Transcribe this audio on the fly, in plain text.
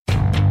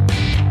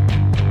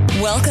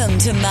Welcome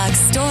to Max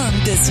Storm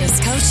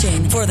Business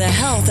Coaching for the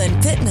Health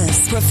and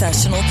Fitness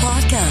Professional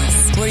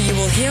Podcast, where you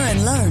will hear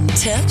and learn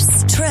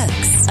tips,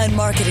 tricks, and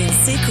marketing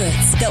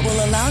secrets that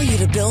will allow you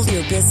to build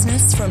your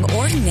business from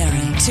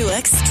ordinary to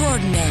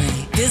extraordinary.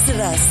 Visit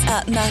us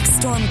at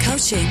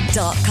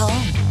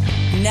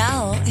maxstormcoaching.com.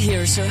 Now,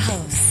 here's your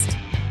host.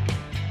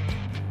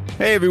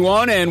 Hey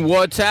everyone, and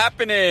what's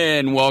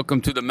happening?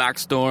 Welcome to the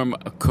Max Storm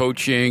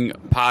Coaching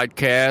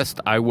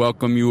Podcast. I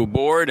welcome you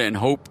aboard and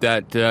hope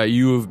that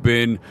you have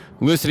been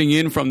listening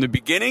in from the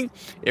beginning.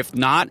 If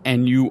not,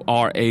 and you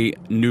are a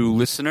new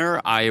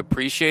listener, I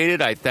appreciate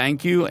it. I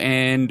thank you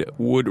and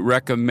would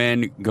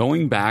recommend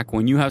going back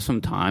when you have some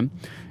time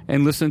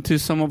and listen to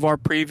some of our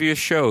previous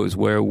shows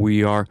where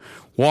we are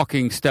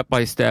walking step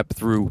by step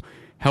through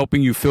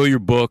helping you fill your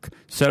book,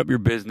 set up your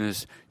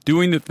business,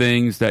 doing the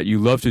things that you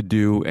love to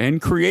do, and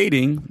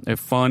creating a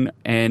fun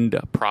and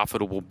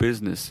profitable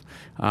business.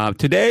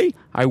 Today,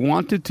 I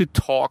wanted to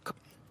talk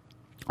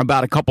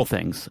about a couple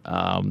things.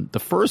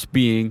 The first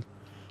being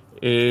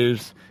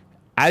is,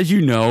 as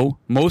you know,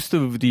 most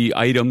of the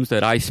items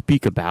that I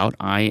speak about,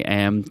 I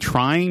am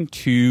trying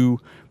to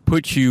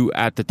put you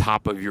at the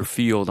top of your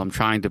field. I'm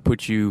trying to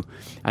put you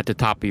at the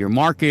top of your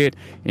market,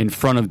 in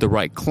front of the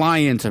right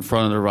clients, in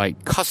front of the right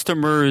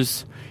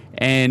customers,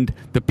 and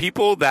the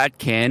people that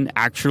can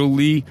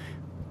actually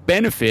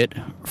benefit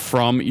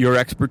from your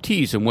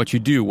expertise and what you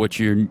do, what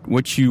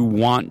you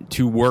want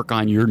to work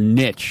on, your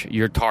niche,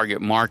 your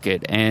target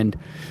market. And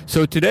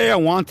so today I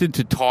wanted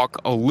to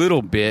talk a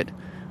little bit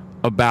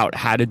about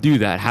how to do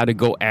that, how to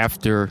go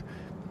after,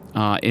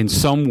 in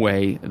some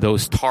way,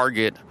 those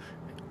target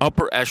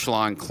upper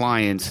echelon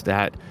clients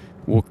that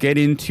will get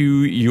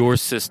into your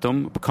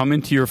system, come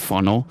into your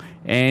funnel,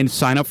 and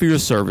sign up for your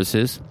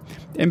services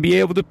and be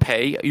able to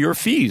pay your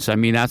fees. I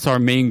mean, that's our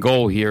main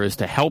goal here, is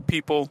to help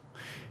people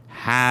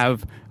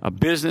have a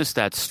business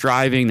that's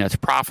striving, that's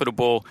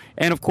profitable,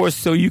 and of course,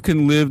 so you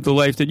can live the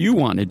life that you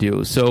want to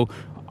do. So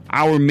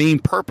our main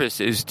purpose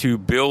is to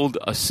build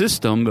a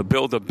system, to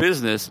build a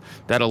business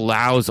that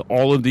allows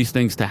all of these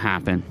things to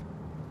happen.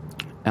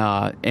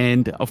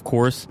 And of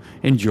course,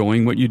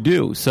 enjoying what you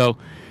do. So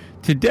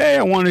today,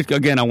 I want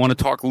to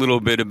talk a little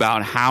bit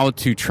about how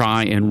to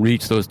try and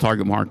reach those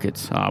target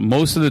markets.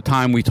 Most of the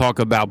time, we talk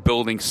about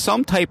building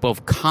some type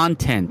of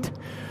content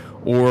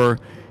or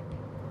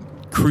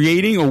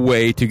creating a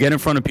way to get in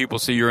front of people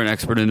so you're an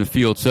expert in the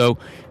field. So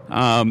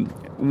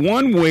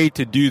one way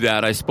to do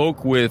that, I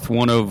spoke with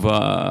one of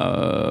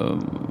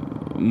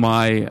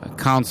my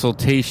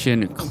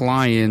consultation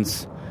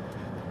clients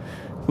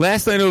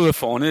last night over the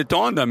phone, and it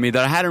dawned on me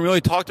that I hadn't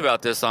really talked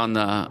about this on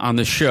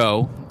the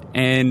show,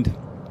 and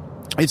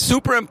it's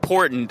super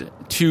important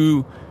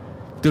to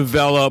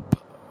develop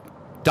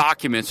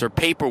documents or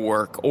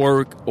paperwork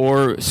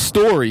or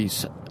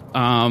stories,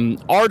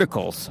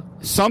 articles,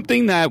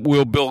 something that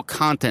will build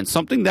content,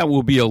 something that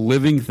will be a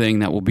living thing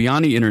that will be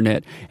on the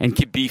internet and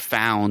can be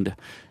found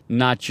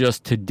not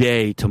just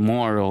today,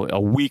 tomorrow, a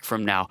week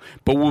from now,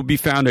 but will be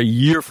found a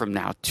year from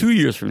now, 2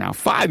 years from now,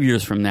 5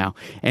 years from now.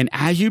 And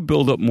as you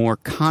build up more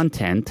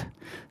content,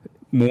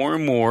 more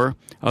and more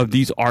of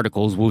these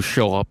articles will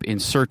show up in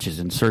searches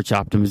and search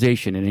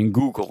optimization and in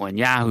Google and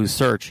Yahoo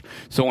search.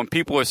 So when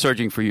people are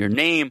searching for your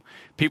name,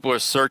 people are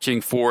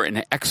searching for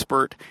an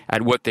expert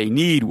at what they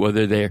need,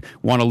 whether they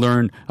want to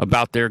learn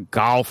about their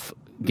golf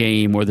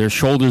game, or their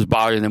shoulders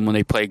bothering them when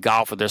they play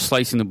golf, or they're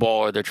slicing the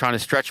ball, or they're trying to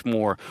stretch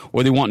more,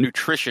 or they want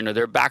nutrition, or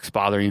their back's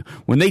bothering you.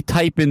 When they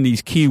type in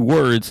these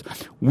keywords,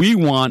 we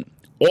want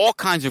all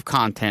kinds of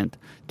content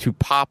to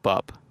pop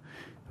up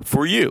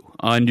for you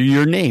under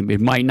your name.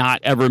 It might not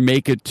ever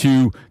make it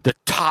to the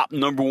top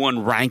number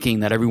one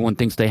ranking that everyone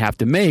thinks they have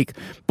to make,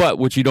 but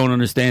what you don't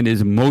understand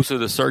is most of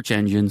the search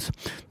engines,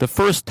 the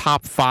first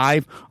top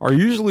 5 are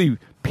usually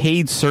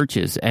paid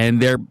searches,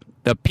 and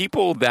the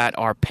people that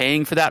are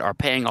paying for that are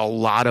paying a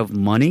lot of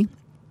money,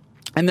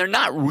 and they're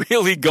not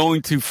really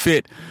going to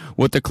fit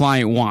what the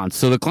client wants.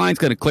 So the client's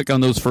going to click on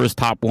those first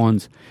top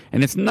ones,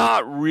 and it's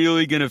not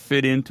really going to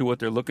fit into what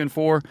they're looking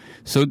for.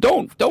 So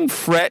don't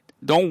fret,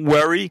 don't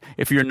worry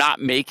if you're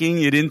not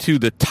making it into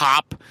the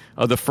top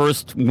of the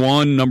first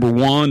one, number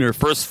 1, or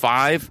first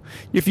 5.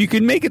 If you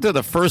can make it to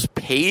the first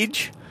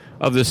page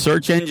of the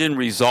search engine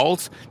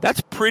results,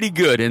 that's pretty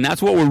good. And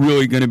that's what we're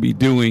really going to be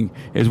doing,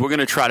 is we're going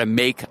to try to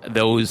make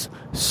those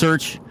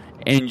search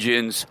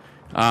engines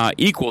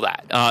equal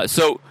that.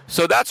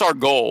 So that's our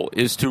goal,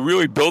 is to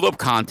really build up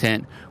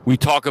content. We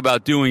talk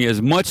about doing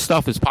as much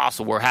stuff as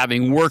possible. We're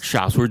having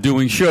workshops, we're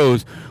doing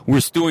shows,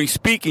 we're doing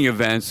speaking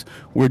events,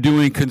 we're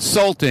doing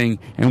consulting,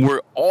 and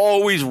we're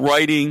always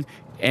writing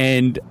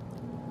and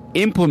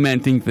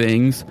implementing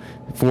things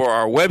for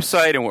our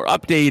website, and we're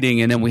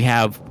updating, and then we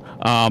have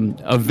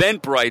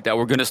Eventbrite that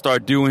we're going to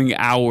start doing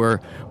our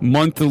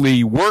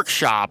monthly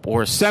workshop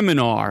or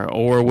seminar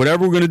or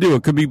whatever we're going to do.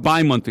 It could be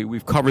bi-monthly.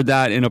 We've covered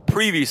that in a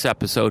previous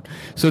episode.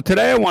 So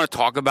today I want to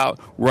talk about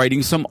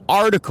writing some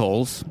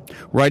articles,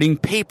 writing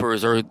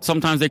papers, or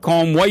sometimes they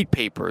call them white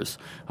papers,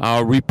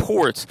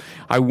 reports.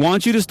 I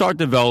want you to start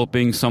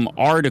developing some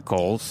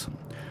articles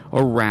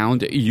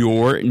around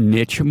your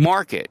niche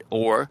market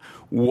or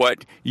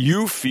what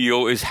you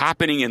feel is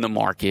happening in the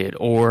market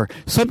or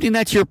something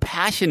that you're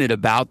passionate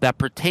about that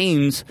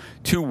pertains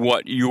to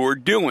what you're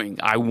doing.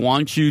 I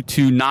want you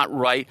to not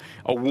write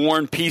a War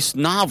and Peace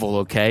novel,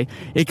 okay?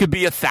 It could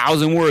be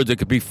 1,000 words. It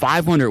could be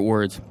 500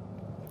 words.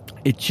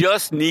 It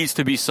just needs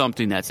to be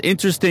something that's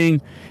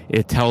interesting.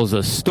 It tells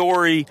a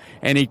story,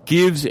 and it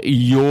gives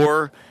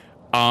your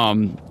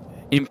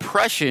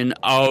impression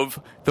of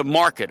the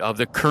market, of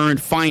the current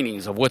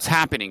findings, of what's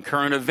happening,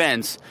 current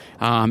events.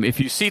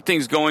 If you see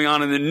things going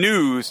on in the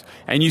news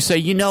and you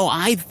say,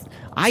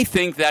 I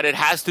think that it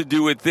has to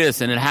do with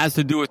this and it has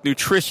to do with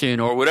nutrition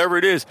or whatever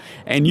it is,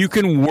 and you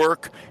can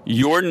work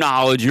your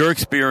knowledge, your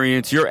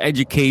experience, your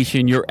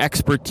education, your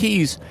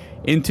expertise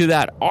into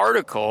that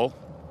article,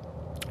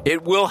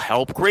 it will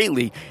help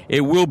greatly.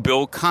 It will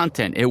build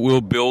content. It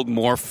will build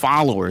more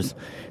followers.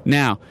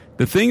 Now,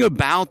 the thing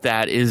about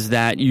that is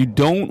that you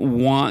don't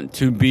want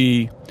to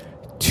be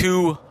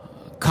too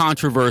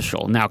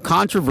controversial. Now,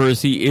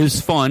 controversy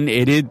is fun.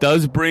 It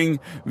does bring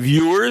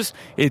viewers.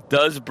 It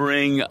does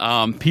bring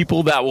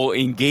people that will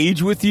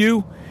engage with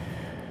you.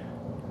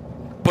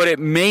 But it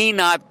may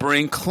not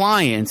bring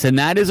clients, and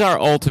that is our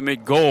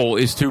ultimate goal,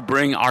 is to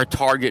bring our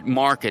target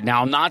market.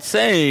 Now, I'm not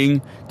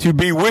saying to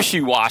be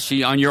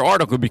wishy-washy on your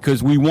article,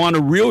 because we want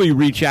to really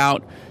reach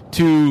out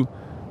to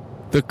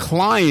the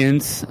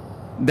clients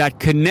that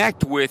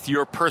connect with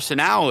your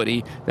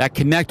personality, that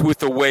connect with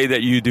the way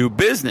that you do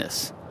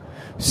business.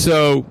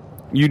 So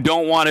you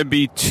don't want to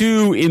be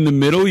too in the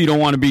middle. You don't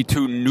want to be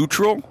too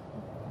neutral.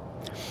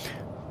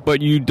 But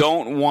you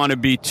don't want to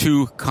be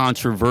too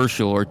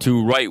controversial or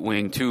too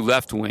right-wing, too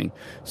left-wing.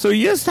 So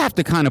you just have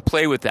to kind of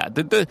play with that.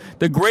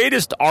 The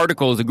greatest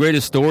articles, the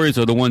greatest stories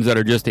are the ones that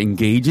are just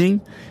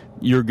engaging.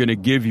 You're going to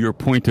give your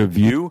point of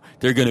view.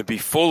 They're going to be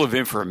full of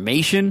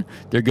information.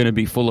 They're going to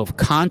be full of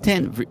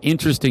content,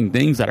 interesting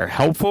things that are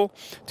helpful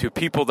to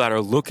people that are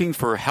looking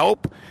for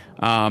help.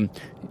 And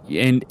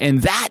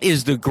that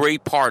is the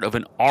great part of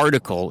an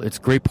article. It's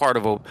a great part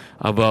of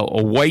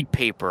a white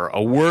paper,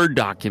 a Word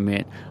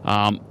document,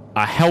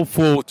 a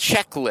helpful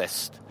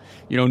checklist,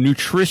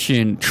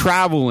 nutrition,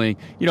 traveling,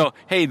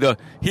 hey,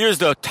 here's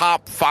the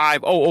top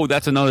 5. Oh,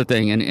 that's another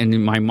thing.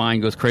 And my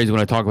mind goes crazy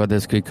when I talk about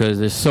this because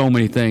there's so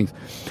many things.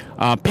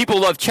 People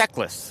love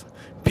checklists.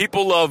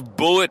 People love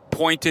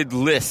bullet-pointed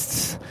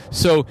lists.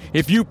 So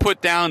if you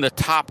put down the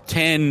top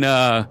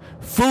 10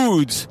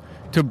 foods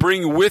to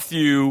bring with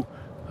you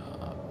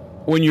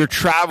when you're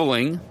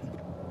traveling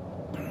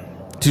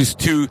to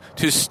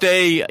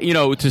stay,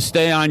 to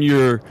stay on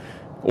your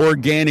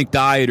organic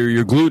diet or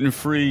your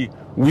gluten-free,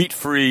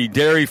 wheat-free,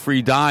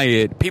 dairy-free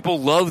diet, people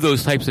love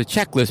those types of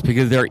checklists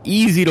because they're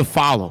easy to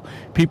follow.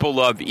 People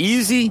love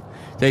easy.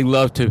 They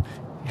love to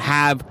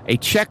have a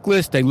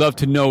checklist. They love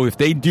to know if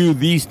they do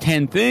these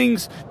 10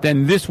 things,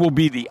 then this will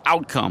be the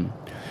outcome.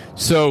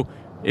 So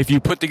if you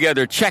put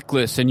together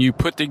checklists and you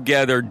put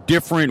together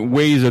different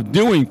ways of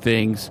doing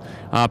things,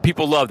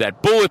 people love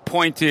that.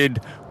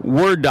 Bullet-pointed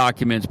Word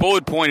documents,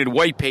 bullet-pointed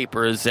white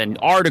papers and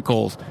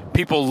articles.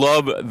 People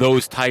love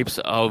those types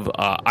of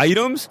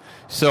items.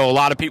 So a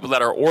lot of people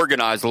that are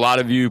organized, a lot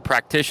of you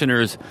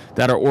practitioners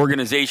that are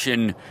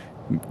organization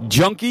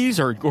junkies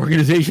or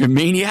organization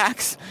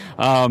maniacs,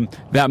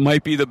 that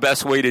might be the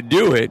best way to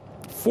do it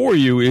for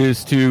you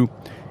is to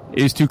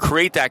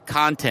create that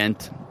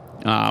content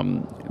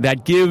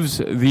that gives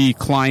the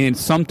client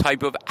some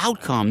type of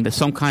outcome,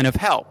 some kind of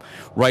help.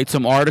 Write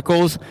some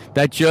articles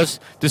that just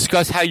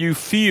discuss how you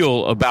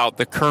feel about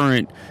the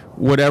current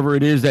whatever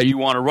it is that you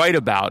want to write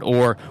about,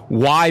 or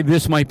why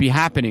this might be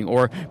happening,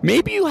 or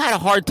maybe you had a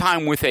hard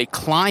time with a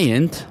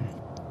client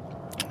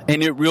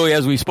and it really,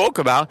 as we spoke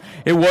about,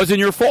 it wasn't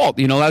your fault.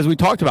 As we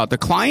talked about, the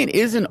client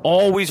isn't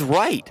always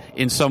right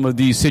in some of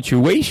these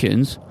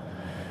situations.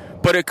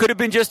 But it could have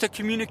been just a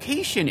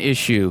communication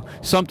issue,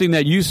 something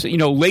that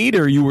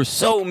later you were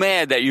so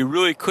mad that you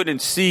really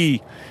couldn't see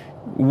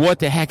what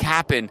the heck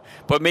happened.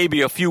 But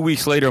maybe a few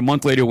weeks later, a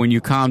month later, when you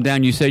calmed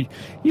down, you said,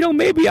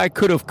 maybe I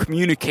could have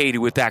communicated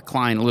with that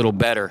client a little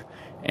better.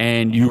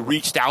 And you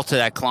reached out to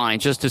that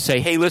client just to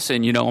say, hey,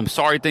 listen, I'm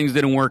sorry things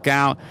didn't work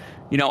out.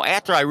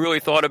 After I really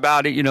thought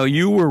about it,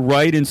 you were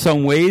right in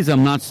some ways.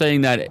 I'm not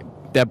saying that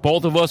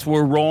both of us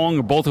were wrong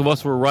or both of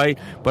us were right,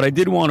 but I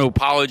did want to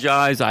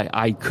apologize.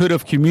 I could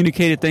have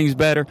communicated things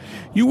better.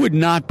 You would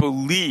not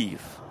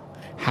believe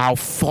how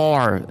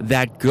far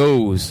that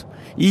goes,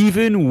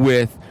 even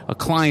with a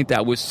client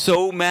that was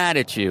so mad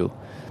at you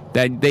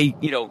that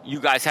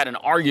you guys had an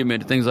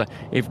argument and things like.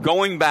 If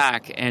going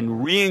back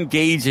and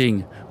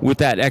re-engaging with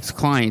that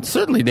ex-client,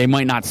 certainly they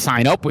might not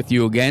sign up with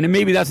you again, and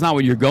maybe that's not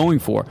what you're going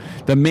for.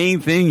 The main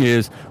thing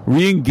is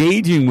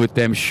re-engaging with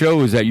them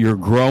shows that you're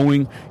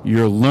growing,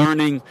 you're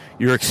learning,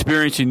 you're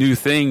experiencing new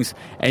things,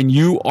 and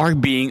you are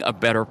being a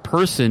better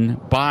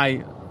person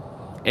by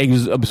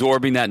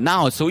absorbing that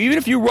knowledge. So even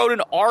if you wrote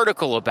an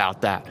article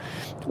about that,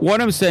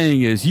 what I'm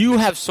saying is you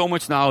have so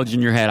much knowledge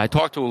in your head. I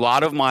talk to a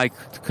lot of my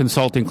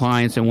consulting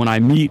clients, and when I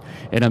meet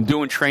and I'm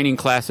doing training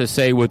classes,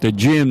 say with a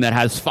gym that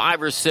has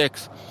 5 or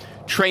 6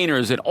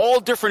 trainers at all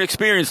different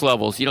experience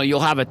levels. You know,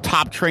 you'll have a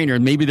top trainer,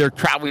 and maybe they're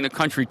traveling the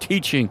country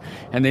teaching,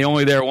 and they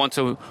only there once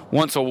in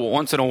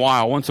a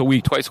while, once a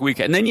week, twice a week.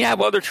 And then you have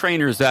other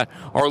trainers that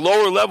are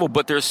lower level,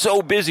 but they're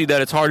so busy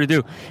that it's hard to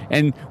do.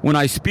 And when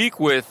I speak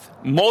with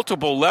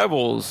multiple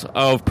levels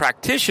of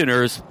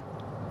practitioners,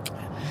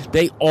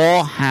 they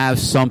all have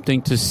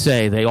something to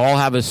say. They all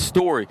have a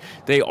story.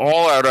 They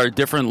all are at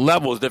different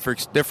levels,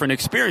 different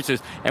experiences.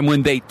 And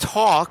when they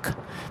talk,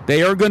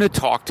 they are going to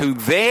talk to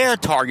their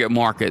target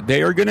market.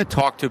 They are going to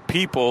talk to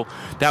people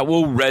that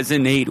will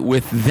resonate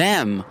with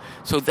them.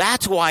 So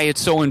that's why it's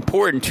so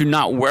important to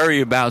not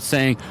worry about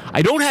saying,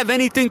 I don't have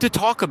anything to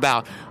talk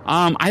about.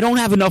 I don't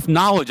have enough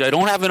knowledge. I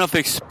don't have enough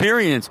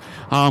experience.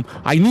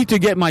 I need to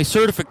get my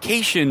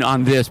certification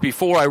on this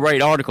before I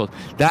write articles.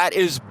 That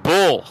is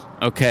bull,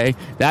 okay?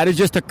 That is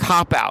just a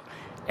cop-out.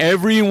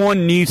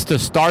 Everyone needs to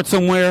start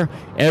somewhere.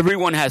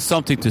 Everyone has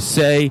something to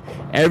say.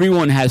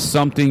 Everyone has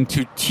something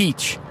to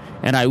teach.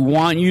 And I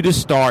want you to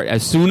start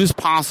as soon as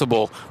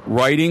possible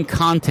writing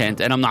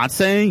content. And I'm not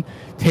saying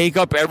take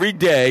up every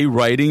day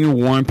writing a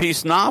War and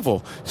Peace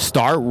novel.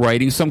 Start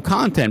writing some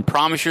content.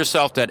 Promise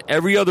yourself that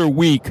every other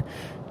week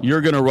you're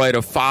going to write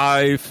a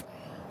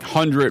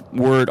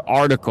 500-word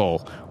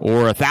article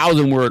or a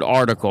 1,000-word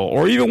article,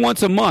 or even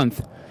once a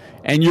month.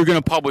 And you're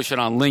going to publish it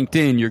on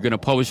LinkedIn. You're going to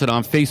publish it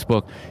on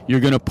Facebook.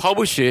 You're going to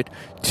publish it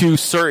to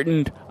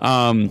certain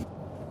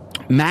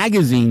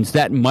magazines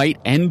that might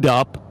end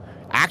up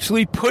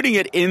actually putting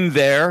it in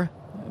their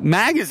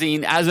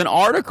magazine as an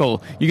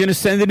article. You're going to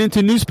send it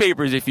into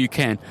newspapers if you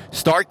can.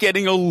 Start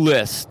getting a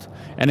list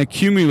and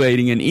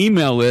accumulating an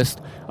email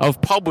list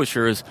of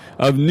publishers,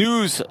 of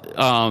news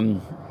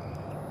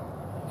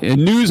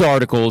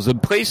articles,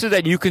 and places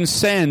that you can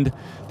send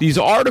these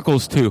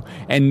articles to.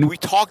 And we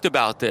talked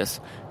about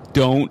this.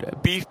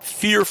 Don't be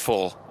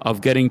fearful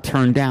of getting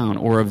turned down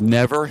or of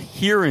never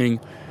hearing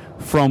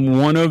from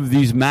one of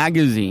these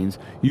magazines.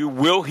 You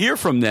will hear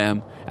from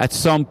them at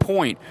some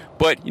point.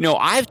 But, you know,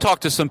 I've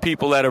talked to some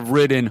people that have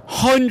written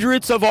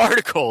hundreds of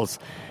articles,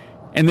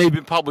 and they've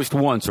been published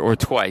once or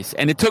twice.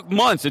 And it took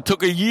months. It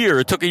took a year.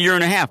 It took a year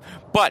and a half.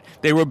 But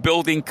they were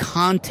building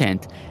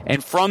content.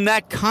 And from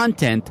that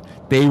content,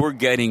 they were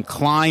getting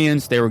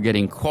clients. They were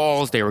getting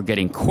calls. They were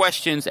getting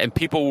questions. And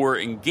people were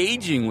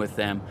engaging with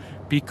them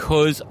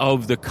because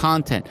of the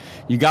content.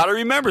 You got to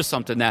remember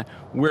something, that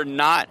we're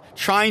not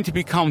trying to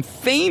become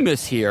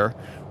famous here.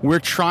 We're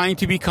trying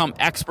to become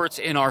experts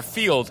in our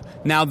field.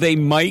 Now, they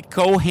might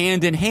go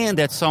hand in hand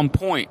at some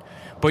point,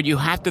 but you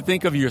have to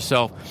think of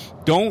yourself.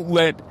 Don't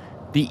let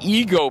the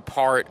ego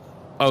part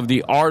of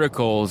the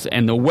articles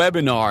and the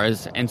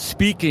webinars and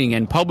speaking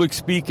and public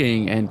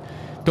speaking, and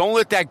don't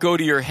let that go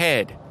to your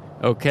head,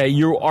 okay?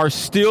 You are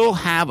still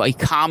have a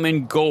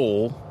common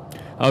goal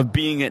of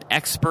being an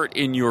expert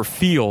in your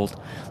field.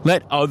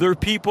 Let other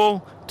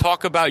people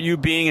talk about you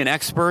being an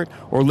expert,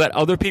 or let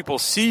other people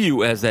see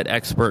you as that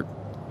expert.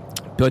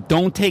 But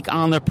don't take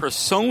on the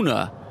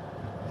persona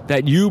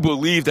that you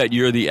believe that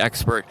you're the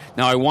expert.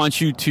 Now, I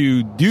want you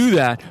to do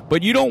that,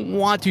 but you don't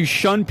want to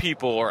shun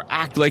people or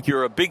act like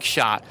you're a big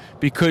shot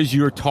because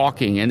you're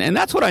talking. And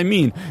that's what I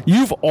mean.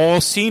 You've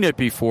all seen it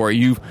before.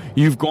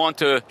 You've gone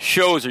to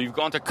shows, or you've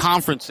gone to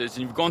conferences,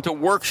 and you've gone to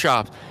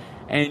workshops,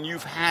 and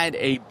you've had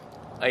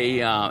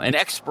an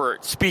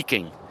expert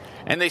speaking.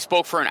 And they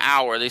spoke for an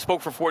hour. They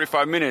spoke for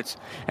 45 minutes.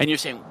 And you're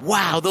saying,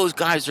 wow, those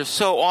guys are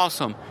so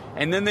awesome.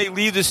 And then they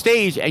leave the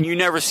stage, and you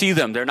never see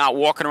them. They're not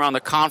walking around the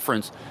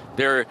conference.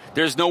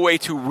 There's no way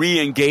to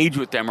re-engage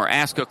with them or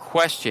ask a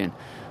question.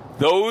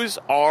 Those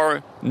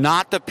are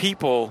not the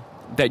people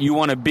that you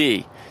want to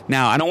be.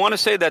 Now, I don't want to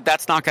say that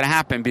that's not going to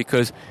happen,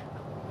 because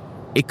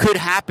it could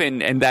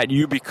happen, and that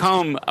you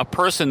become a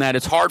person that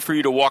it's hard for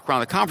you to walk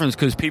around the conference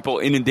because people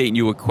inundate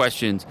you with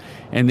questions,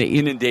 and they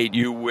inundate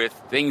you with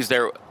things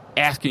they're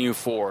asking you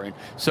for. And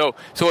so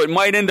it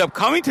might end up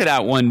coming to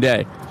that one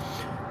day.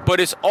 But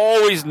it's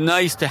always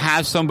nice to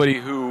have somebody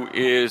who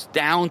is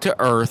down to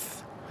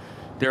earth.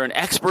 They're an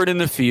expert in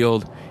the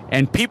field,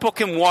 and people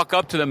can walk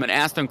up to them and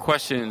ask them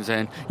questions.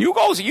 And you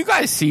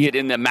guys see it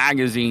in the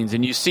magazines,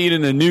 and you see it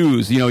in the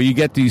news. You know, you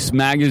get these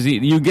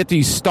magazines, you get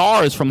these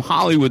stars from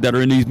Hollywood that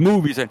are in these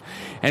movies,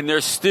 and they're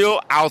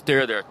still out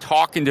there. They're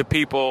talking to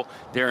people.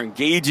 They're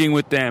engaging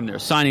with them. They're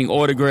signing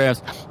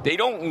autographs. They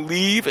don't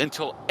leave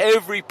until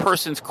every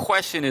person's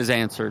question is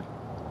answered.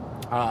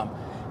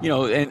 You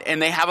know,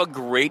 and they have a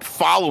great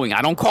following.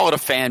 I don't call it a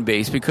fan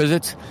base, because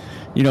it's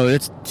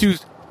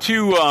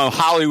too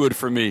Hollywood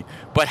for me.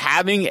 But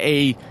having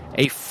a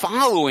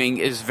following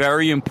is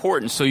very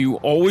important. So you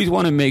always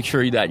want to make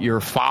sure that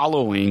your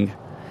following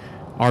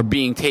are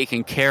being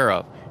taken care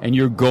of. And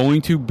you're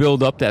going to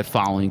build up that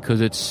following,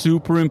 because it's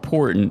super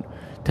important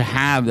to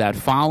have that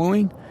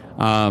following.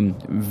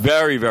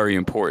 Very, very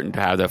important to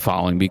have that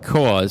following,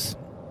 because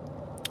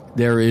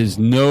there is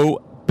no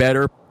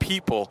better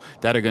people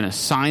that are going to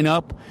sign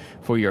up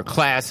for your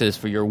classes,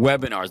 for your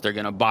webinars. They're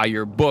going to buy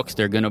your books.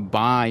 They're going to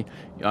buy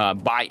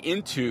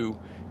into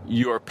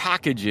your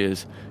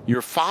packages.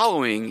 Your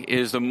following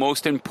is the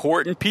most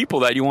important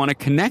people that you want to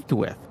connect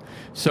with.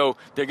 So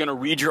they're going to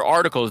read your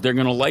articles. They're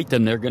going to like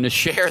them. They're going to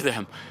share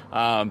them.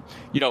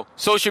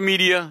 Social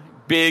media,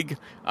 big.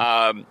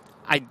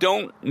 I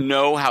don't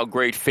know how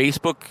great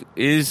Facebook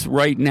is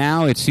right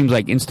now. It seems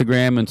like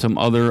Instagram and some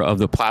other of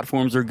the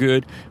platforms are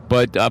good.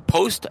 But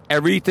post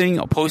everything.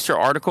 Post your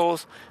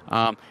articles.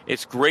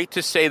 It's great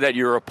to say that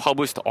you're a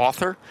published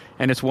author,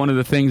 and it's one of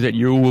the things that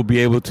you will be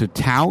able to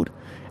tout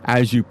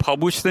as you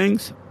publish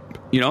things.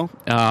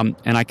 And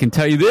I can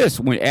tell you this,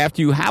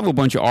 after you have a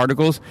bunch of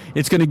articles,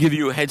 it's going to give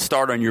you a head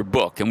start on your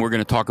book. And we're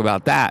going to talk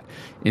about that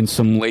in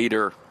some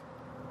later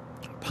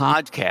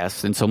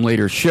podcasts and some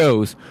later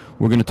shows.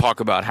 We're going to talk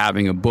about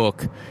having a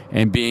book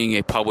and being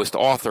a published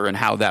author and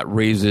how that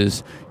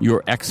raises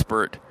your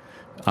expert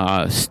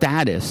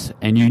status.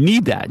 And you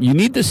need that. You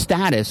need the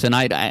status. And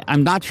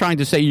I'm not trying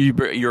to say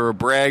you're a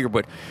bragger,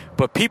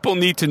 but people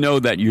need to know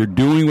that you're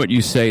doing what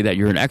you say, that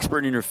you're an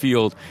expert in your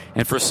field.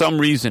 And for some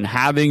reason,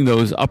 having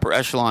those upper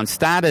echelon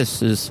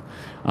statuses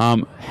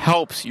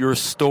helps your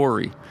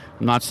story.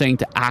 I'm not saying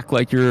to act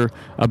like you're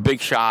a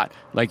big shot,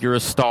 like you're a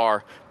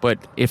star, but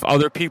if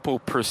other people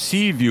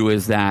perceive you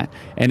as that,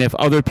 and if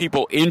other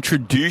people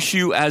introduce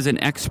you as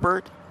an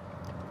expert,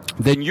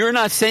 then you're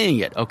not saying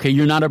it, okay?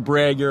 You're not a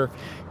bragger.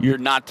 You're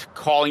not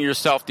calling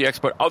yourself the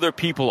expert. Other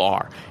people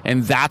are,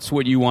 and that's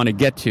what you want to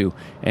get to,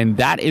 and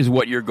that is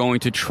what you're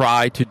going to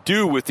try to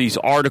do with these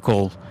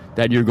articles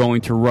that you're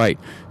going to write.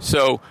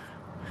 So,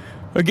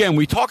 again,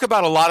 we talk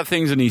about a lot of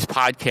things in these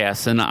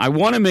podcasts, and I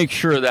want to make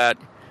sure that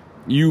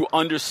you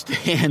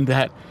understand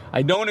that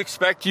I don't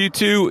expect you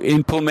to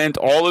implement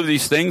all of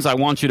these things. I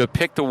want you to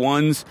pick the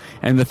ones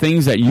and the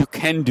things that you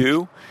can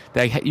do,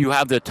 that you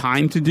have the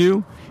time to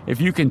do. If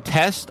you can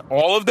test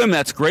all of them,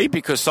 that's great,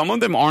 because some of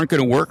them aren't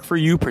going to work for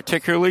you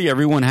particularly.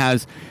 Everyone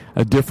has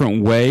a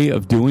different way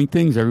of doing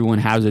things. Everyone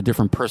has a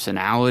different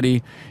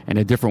personality and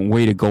a different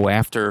way to go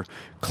after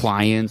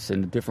clients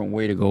and a different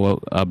way to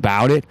go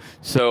about it.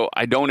 So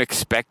I don't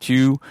expect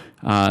you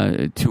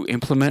to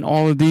implement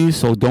all of these.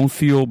 So don't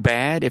feel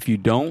bad if you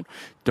don't.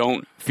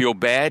 Don't feel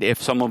bad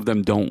if some of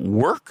them don't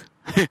work.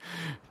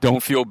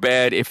 Don't feel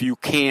bad if you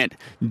can't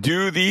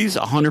do these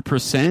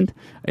 100%.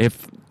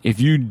 If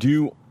you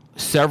do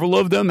several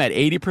of them at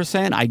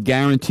 80%, I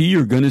guarantee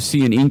you're going to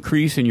see an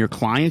increase in your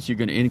clients. You're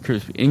going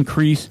to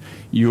increase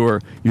your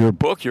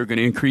book. You're going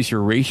to increase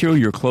your ratio,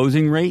 your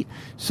closing rate.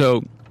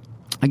 So,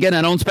 again,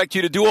 I don't expect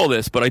you to do all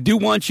this, but I do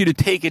want you to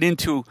take it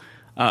into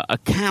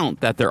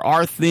account that there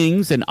are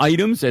things and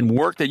items and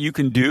work that you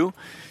can do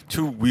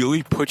to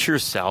really put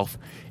yourself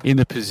in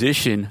the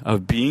position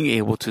of being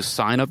able to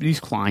sign up these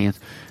clients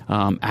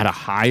at a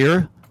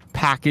higher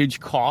package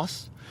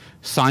cost.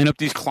 Sign up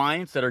these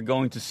clients that are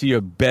going to see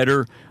a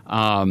better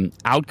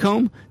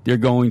outcome. They're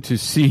going to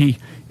see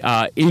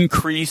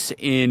increase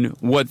in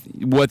what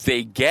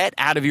they get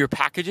out of your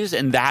packages,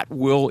 and that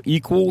will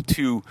equal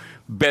to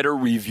better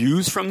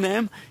reviews from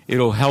them.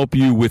 It'll help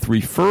you with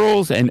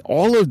referrals, and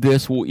all of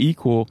this will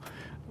equal,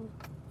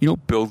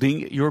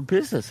 building your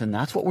business. And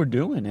that's what we're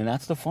doing, and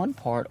that's the fun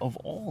part of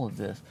all of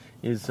this,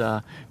 is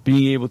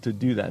being able to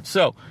do that.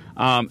 So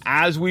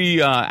as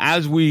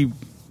we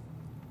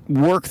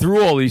work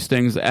through all these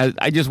things,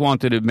 I just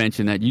wanted to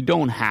mention that you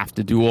don't have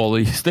to do all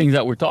these things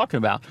that we're talking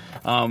about.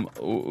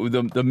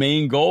 The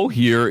main goal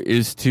here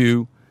is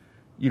to,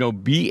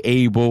 be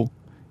able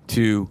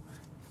to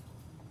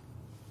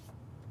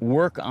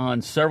work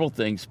on several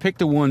things. Pick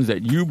the ones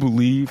that you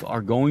believe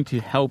are going to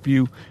help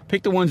you.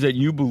 Pick the ones that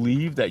you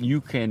believe that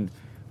you can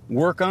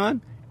work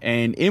on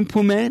and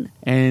implement,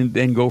 and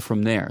then go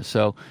from there.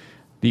 So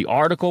the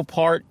article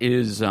part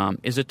is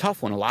a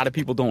tough one. A lot of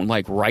people don't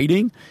like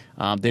writing.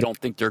 They don't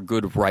think they're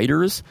good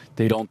writers.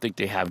 They don't think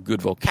they have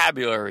good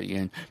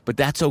vocabulary, but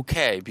that's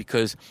okay,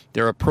 because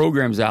there are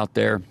programs out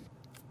there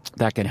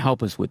that can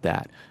help us with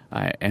that,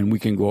 and we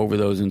can go over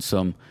those in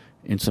some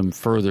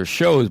further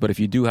shows. But if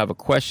you do have a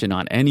question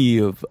on any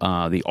of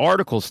the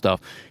article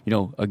stuff,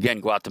 again,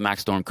 go out to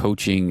Max Storm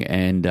Coaching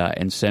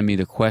and send me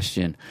the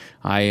question.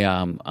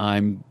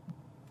 I'm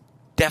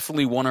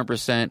definitely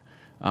 100%.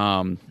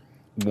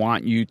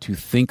 Want you to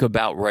think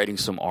about writing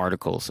some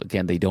articles.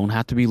 Again, they don't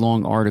have to be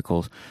long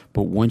articles,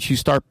 but once you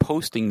start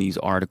posting these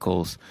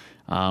articles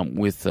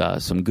with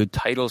some good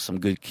titles, some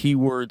good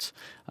keywords,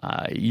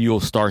 you'll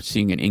start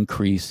seeing an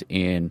increase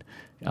in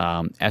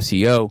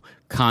SEO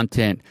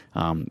content.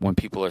 When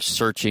people are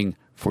searching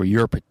for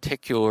your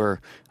particular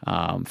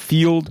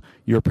field,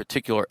 your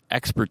particular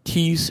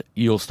expertise,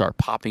 you'll start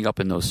popping up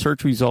in those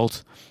search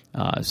results.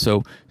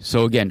 So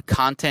again,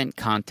 content,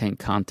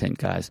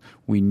 guys.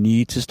 We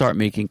need to start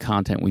making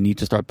content. We need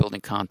to start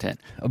building content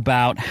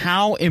about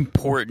how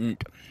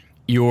important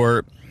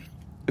your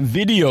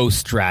video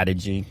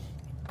strategy,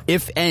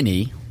 if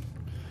any,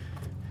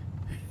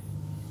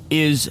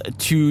 is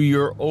to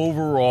your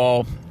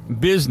overall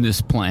business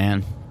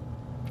plan,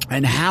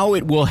 and how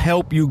it will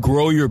help you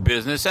grow your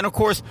business. And of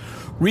course,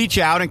 reach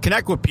out and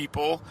connect with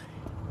people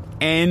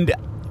and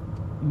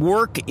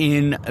work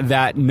in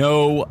that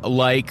know,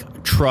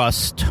 like,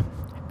 trust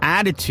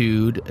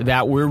attitude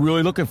that we're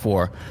really looking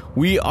for.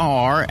 We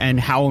are, and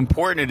how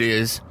important it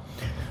is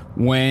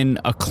when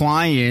a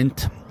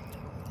client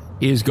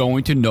is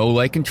going to know,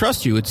 like, and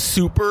trust you. It's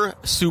super,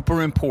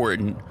 super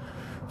important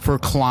for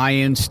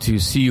clients to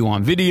see you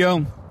on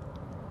video,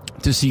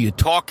 to see you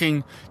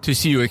talking, to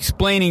see you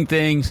explaining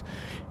things.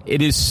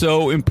 It is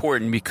so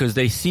important because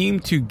they seem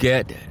to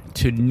get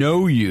to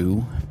know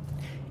you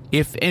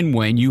if and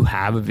when you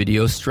have a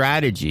video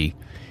strategy.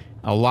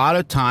 A lot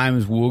of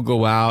times we'll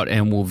go out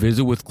and we'll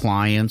visit with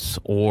clients,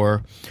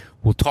 or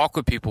we'll talk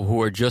with people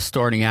who are just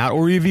starting out,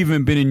 or you've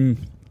even been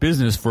in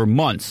business for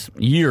months,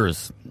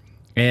 years,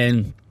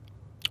 and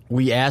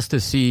we ask to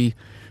see,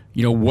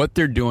 what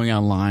they're doing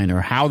online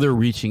or how they're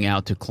reaching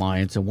out to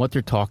clients and what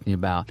they're talking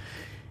about.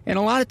 And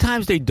a lot of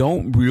times they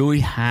don't really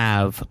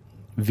have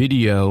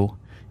video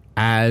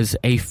as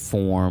a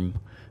form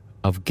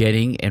of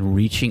getting and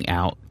reaching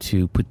out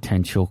to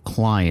potential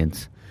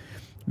clients.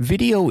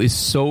 Video is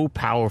so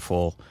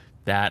powerful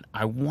that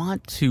I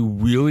want to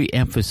really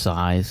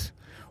emphasize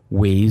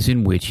ways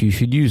in which you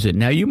should use it.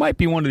 Now, you might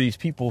be one of these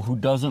people who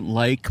doesn't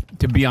like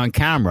to be on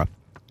camera,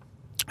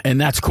 and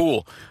that's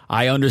cool.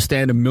 I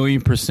understand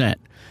 1,000,000%.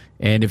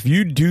 And if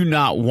you do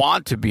not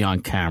want to be on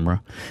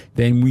camera,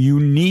 then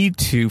you need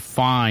to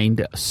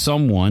find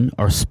someone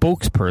or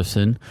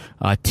spokesperson,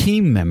 a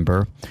team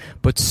member,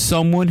 but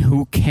someone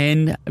who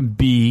can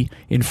be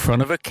in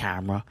front of a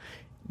camera,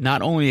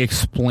 not only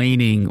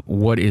explaining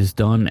what is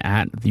done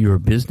at your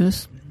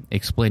business,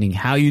 explaining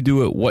how you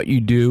do it, what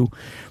you do,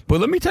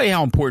 but let me tell you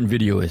how important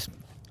video is.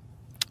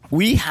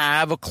 We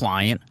have a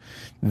client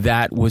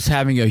that was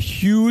having a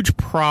huge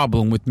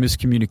problem with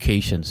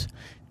miscommunications.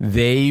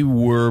 They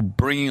were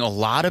bringing a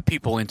lot of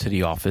people into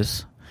the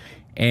office,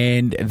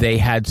 and they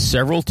had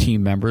several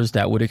team members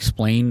that would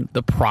explain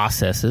the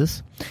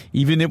processes.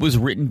 Even it was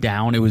written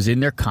down, it was in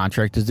their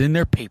contract, it was in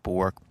their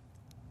paperwork.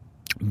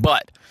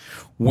 But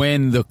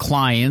when the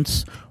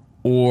clients,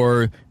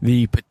 or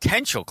the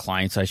potential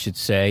clients, I should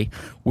say,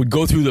 would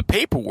go through the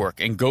paperwork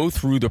and go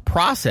through the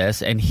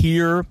process and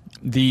hear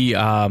the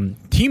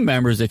team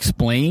members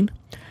explain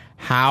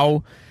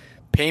how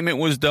payment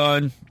was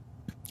done,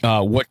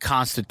 what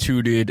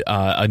constituted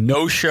a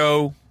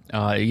no-show,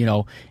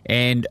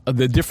 and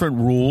the different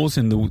rules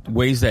and the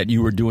ways that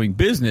you were doing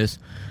business,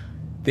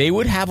 they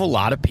would have a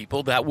lot of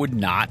people that would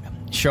not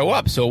show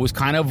up. So it was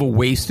kind of a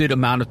wasted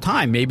amount of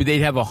time. Maybe they'd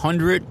have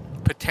 100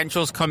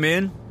 potentials come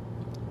in,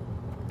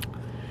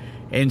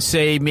 and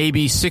say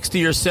maybe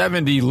 60 or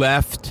 70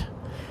 left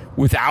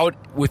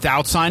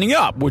without signing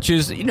up, which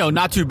is,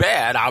 not too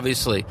bad,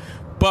 obviously.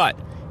 But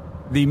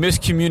the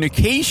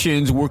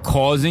miscommunications were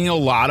causing a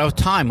lot of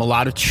time, a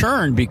lot of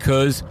churn,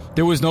 because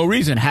there was no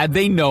reason. Had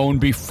they known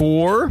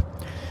before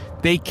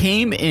they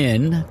came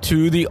in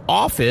to the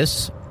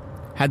office,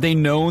 had they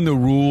known the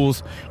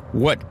rules,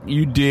 what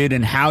you did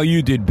and how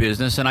you did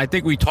business, and I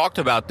think we talked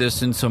about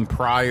this in some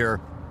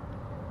prior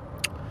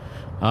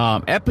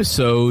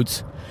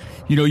episodes,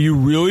 you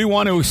really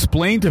want to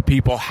explain to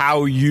people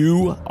how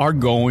you are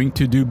going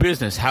to do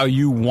business, how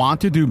you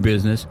want to do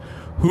business,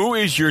 who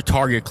is your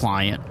target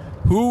client,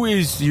 who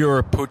is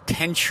your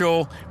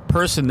potential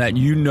person that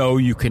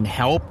you can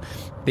help,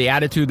 the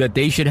attitude that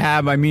they should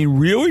have. I mean,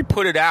 really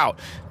put it out.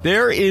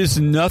 There is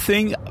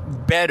nothing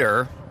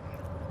better,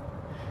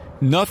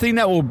 nothing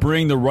that will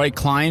bring the right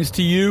clients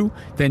to you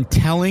than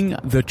telling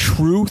the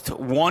truth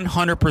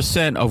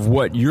 100% of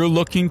what you're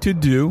looking to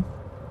do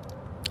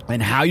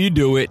and how you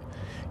do it,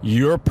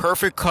 your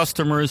perfect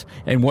customers,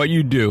 and what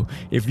you do.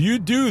 If you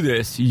do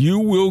this, you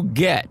will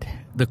get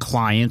the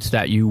clients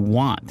that you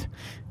want.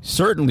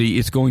 Certainly,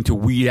 it's going to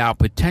weed out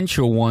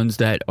potential ones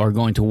that are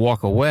going to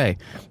walk away.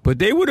 But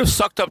they would have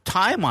sucked up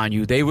time on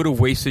you. They would have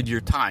wasted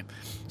your time.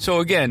 So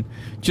again,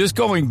 just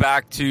going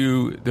back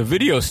to the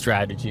video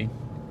strategy,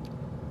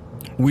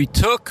 we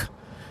took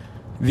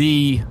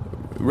the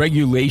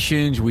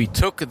regulations, we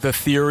took the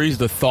theories,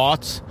 the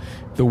thoughts,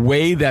 the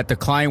way that the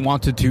client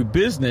wanted to do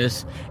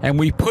business, and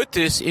we put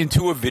this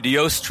into a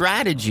video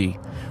strategy.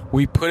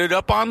 We put it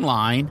up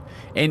online,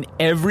 and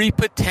every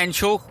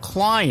potential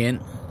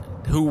client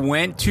who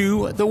went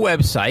to the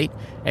website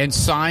and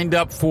signed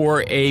up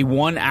for a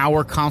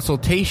 1-hour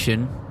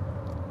consultation,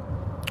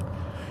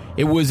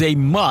 it was a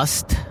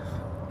must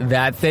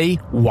that they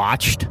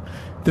watched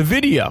the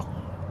video.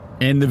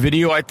 And the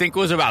video, I think,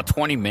 was about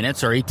 20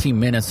 minutes or 18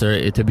 minutes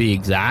to be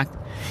exact.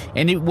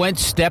 And it went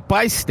step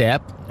by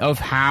step of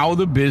how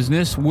the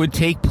business would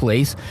take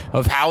place,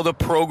 of how the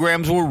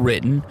programs were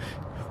written,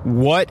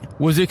 what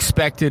was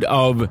expected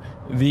of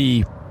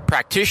the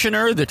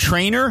practitioner, the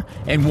trainer,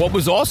 and what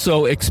was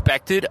also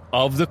expected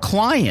of the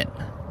client.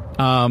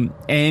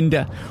 And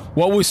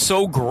what was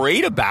so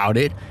great about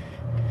it,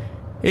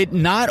 it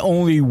not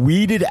only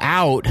weeded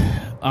out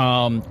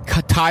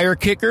tire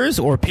kickers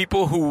or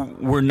people who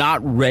were not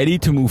ready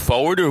to move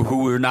forward or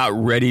who were not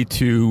ready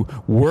to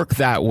work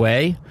that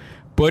way,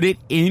 but it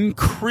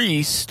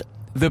increased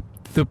the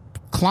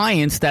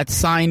clients that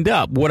signed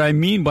up. What I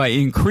mean by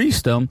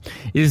increased them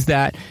is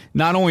that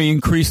not only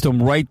increased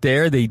them right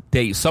there,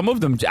 they some of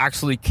them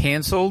actually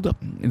canceled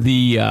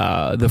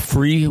the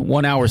free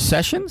 1-hour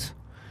sessions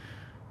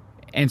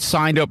and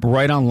signed up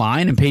right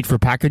online and paid for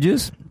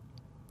packages.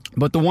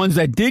 But the ones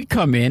that did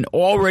come in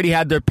already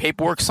had their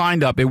paperwork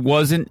signed up.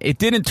 It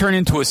didn't turn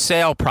into a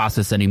sale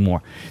process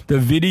anymore. The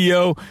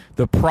video,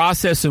 the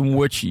process in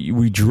which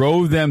we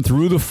drove them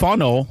through the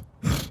funnel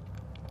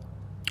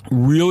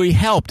really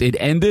helped. It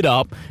ended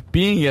up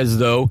being as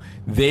though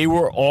they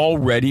were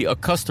already a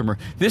customer.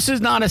 This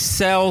is not a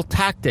sell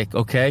tactic,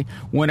 okay?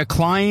 When a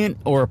client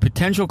or a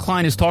potential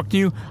client is talking to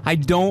you, I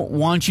don't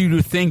want you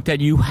to think that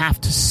you have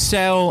to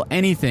sell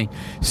anything.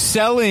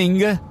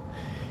 Selling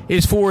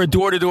is for a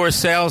door-to-door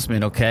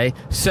salesman, okay?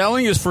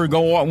 Selling is for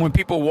when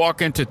people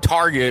walk into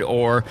Target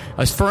or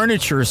a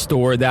furniture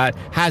store that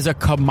has a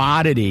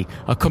commodity.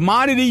 A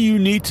commodity you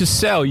need to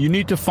sell. You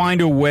need to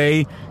find a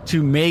way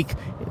to make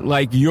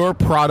like your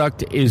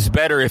product is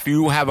better if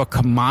you have a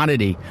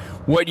commodity.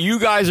 What you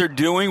guys are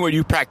doing, what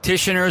you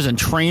practitioners and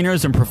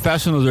trainers and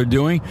professionals are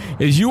doing,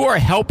 is you are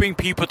helping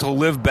people to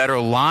live better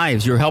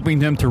lives. You're helping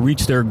them to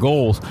reach their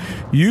goals.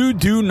 You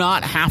do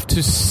not have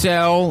to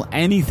sell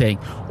anything.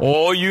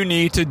 All you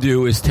need to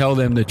do is tell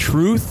them the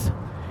truth.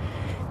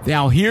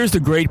 Now, here's the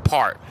great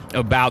part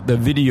about the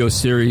video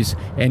series,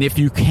 and if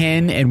you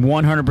can, and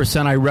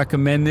 100% I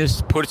recommend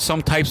this, put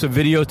some types of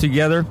video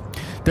together.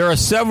 There are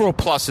several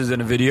pluses in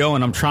a video,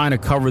 and I'm trying to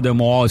cover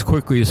them all as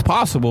quickly as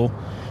possible,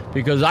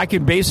 because I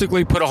can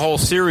basically put a whole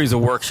series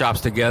of workshops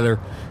together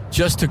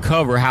just to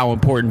cover how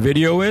important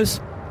video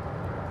is.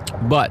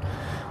 But,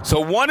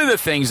 so one of the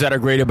things that are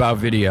great about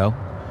video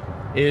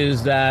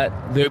is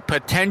that the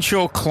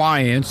potential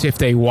clients, if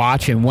they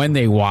watch and when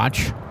they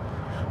watch,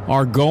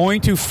 are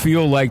going to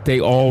feel like they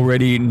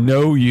already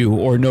know you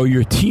or know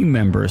your team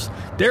members.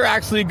 They're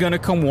actually going to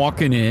come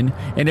walking in,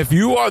 and if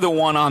you are the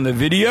one on the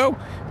video,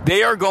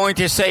 they are going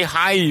to say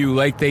hi to you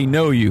like they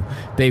know you.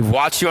 They've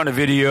watched you on a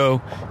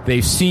video,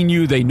 they've seen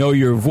you, they know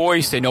your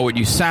voice, they know what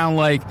you sound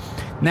like.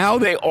 Now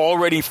they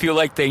already feel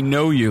like they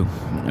know you,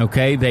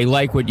 okay? They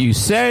like what you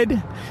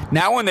said.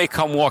 Now when they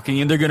come walking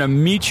in, they're going to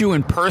meet you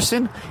in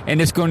person, and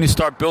it's going to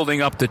start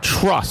building up the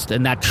trust,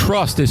 and that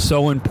trust is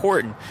so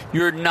important.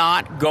 You're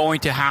not going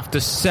to have to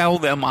sell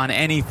them on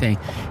anything.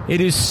 It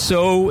is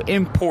so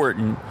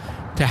important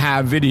to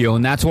have video,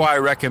 and that's why I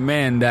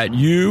recommend that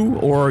you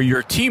or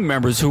your team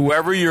members,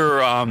 whoever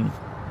your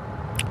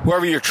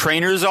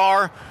trainers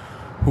are,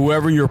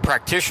 whoever your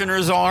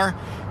practitioners are,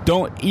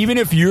 even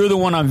if you're the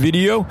one on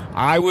video,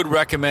 I would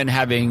recommend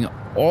having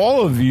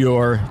all of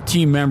your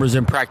team members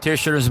and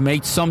practitioners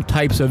make some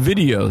types of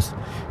videos.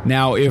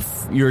 Now, if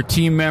your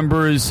team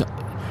members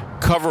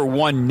cover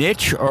one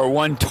niche or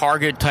one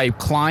target type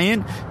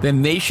client,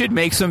 then they should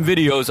make some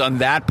videos on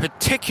that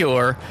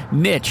particular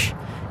niche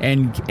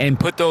and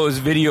put those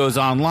videos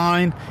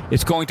online.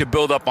 It's going to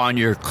build up on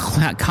your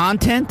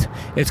content.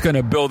 It's going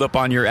to build up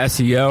on your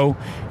SEO.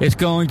 It's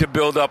going to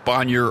build up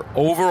on your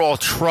overall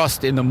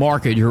trust in the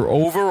market, your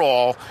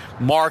overall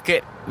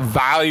market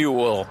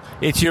valuable.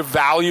 It's your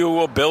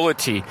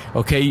valuability,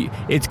 okay?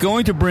 It's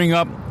going to bring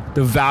up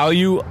the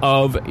value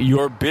of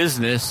your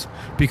business,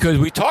 because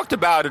we talked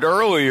about it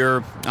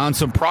earlier on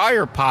some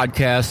prior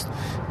podcasts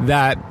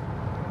that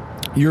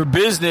your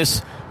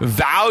business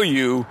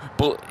value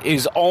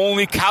is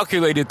only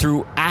calculated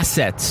through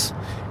assets,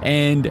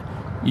 and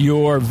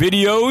your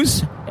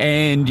videos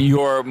and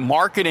your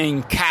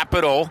marketing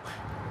capital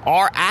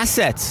are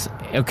assets.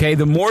 Okay,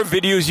 the more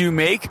videos you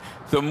make,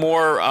 the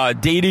more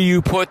data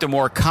you put, the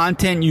more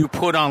content you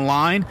put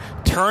online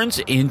turns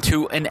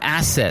into an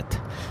asset.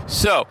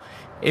 So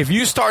if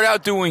you start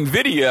out doing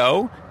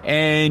video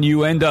and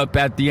you end up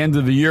at the end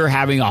of the year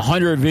having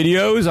 100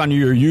 videos on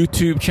your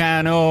YouTube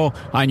channel,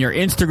 on your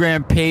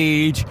Instagram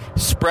page,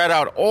 spread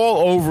out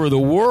all over the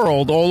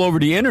world, all over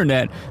the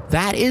internet,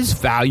 that is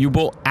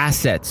valuable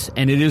assets,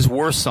 and it is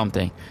worth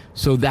something.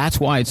 So that's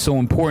why it's so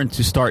important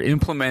to start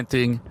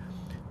implementing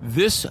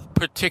this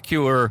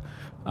particular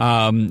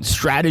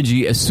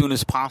strategy as soon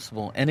as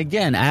possible. And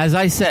again, as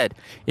I said,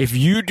 if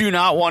you do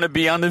not want to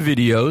be on the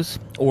videos,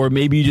 or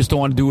maybe you just don't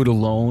want to do it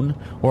alone,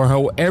 or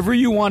however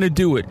you want to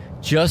do it,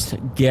 just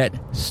get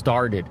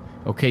started.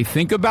 Okay,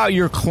 think about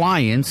your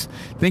clients.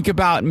 Think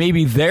about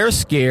maybe they're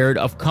scared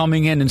of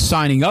coming in and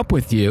signing up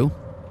with you.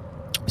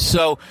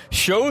 So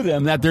show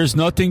them that there's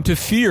nothing to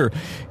fear.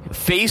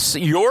 Face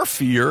your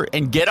fear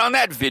and get on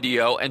that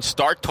video and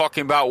start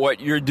talking about what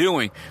you're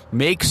doing.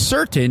 Make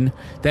certain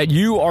that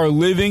you are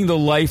living the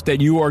life that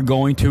you are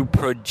going to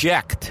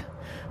project.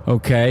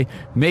 Okay?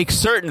 Make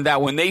certain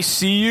that when they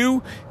see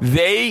you,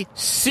 they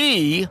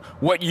see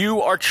what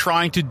you are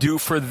trying to do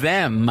for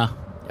them.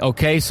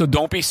 Okay, so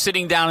don't be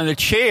sitting down in a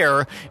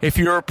chair if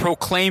you're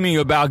proclaiming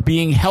about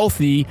being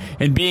healthy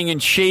and being in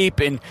shape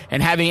and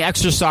having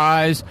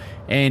exercise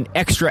and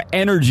extra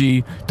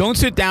energy. Don't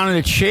sit down in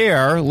a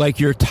chair like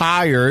you're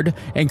tired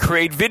and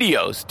create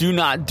videos. Do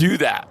not do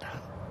that.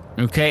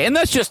 Okay, and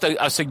that's just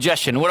a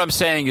suggestion. What I'm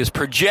saying is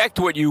project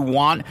what you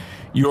want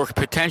your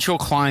potential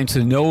clients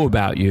to know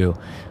about you.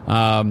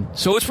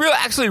 So it's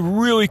actually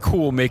really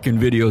cool making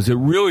videos. It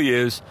really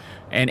is.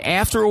 And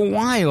after a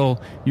while,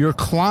 your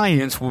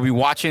clients will be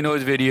watching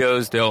those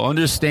videos. They'll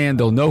understand.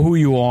 They'll know who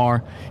you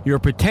are. Your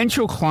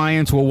potential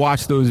clients will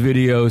watch those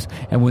videos.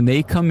 And when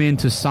they come in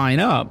to sign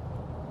up,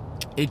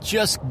 it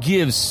just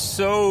gives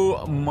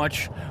so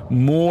much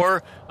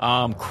more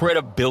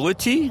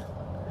credibility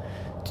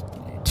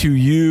to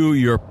you,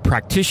 your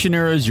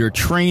practitioners, your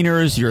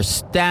trainers, your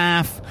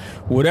staff,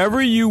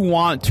 whatever you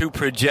want to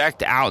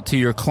project out to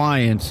your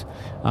clients.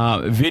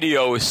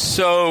 Video is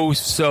so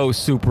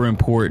super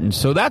important.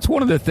 So that's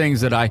one of the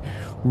things that I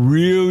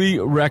really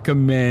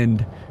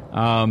recommend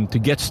to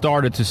get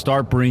started, to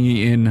start bringing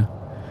in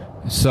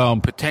some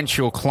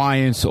potential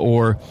clients,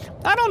 or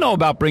I don't know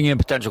about bringing in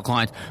potential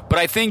clients, but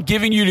I think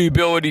giving you the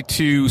ability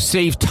to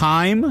save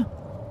time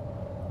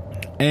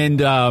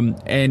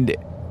and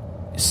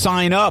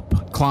sign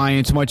up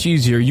clients much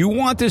easier. You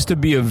want this to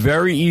be a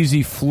very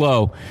easy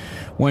flow.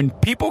 When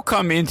people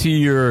come into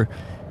your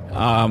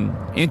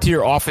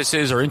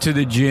offices or into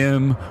the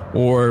gym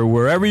or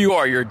wherever you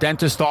are, your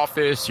dentist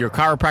office, your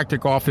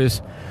chiropractic office,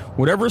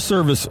 whatever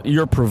service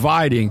you're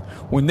providing,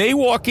 when they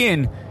walk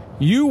in,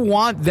 you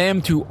want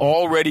them to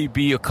already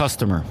be a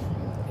customer.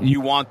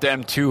 You want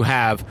them to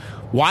have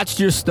watched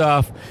your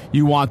stuff.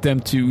 You want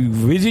them to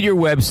visit your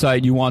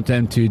website. You want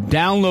them to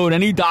download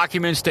any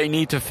documents they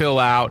need to fill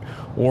out,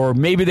 or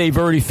maybe they've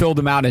already filled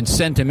them out and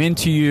sent them in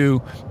to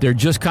you. They're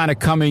just kind of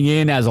coming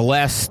in as a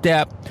last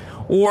step.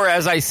 Or,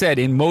 as I said,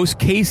 in most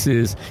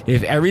cases,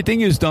 if everything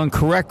is done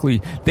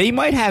correctly, they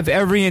might have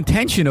every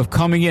intention of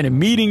coming in and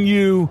meeting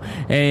you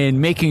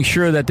and making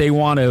sure that they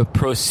want to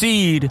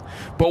proceed.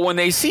 But when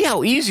they see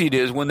how easy it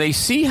is, when they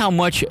see how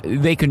much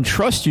they can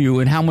trust you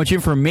and how much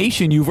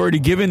information you've already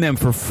given them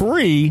for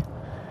free,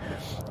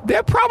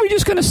 they're probably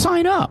just going to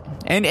sign up.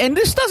 And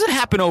this doesn't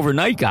happen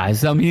overnight,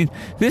 guys. I mean,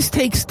 this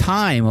takes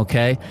time,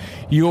 okay?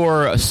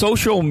 Your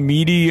social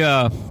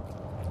media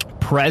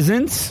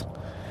presence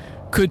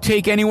could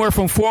take anywhere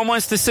from 4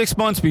 months to 6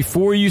 months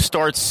before you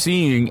start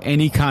seeing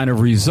any kind of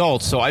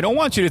results. So I don't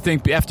want you to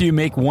think after you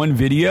make one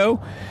video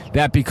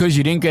that because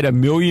you didn't get 1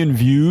 million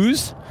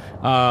views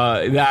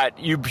that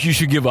you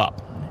should give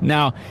up.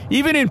 Now,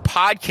 even in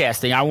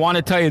podcasting, I want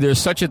to tell you there's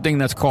such a thing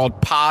that's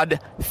called pod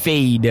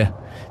fade.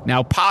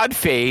 Now, pod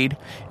fade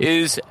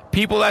is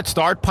people that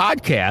start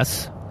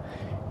podcasts,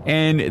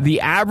 and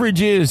the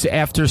average is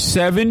after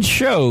 7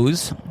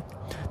 shows,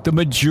 the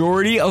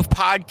majority of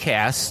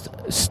podcasts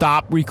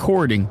stop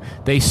recording.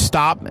 They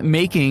stop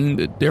making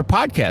their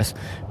podcasts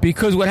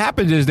because what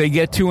happens is they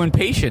get too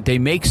impatient. They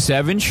make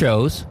 7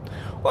 shows.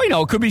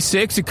 Well, it could be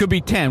 6, it could be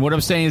 10. What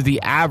I'm saying is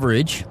the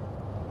average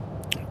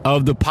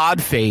of the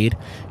pod fade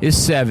is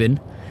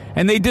 7,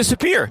 and they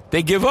disappear.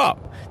 They give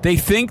up. They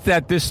think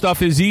that this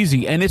stuff is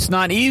easy, and it's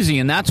not easy.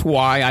 And that's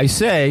why I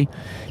say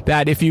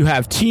that if you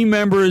have team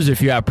members,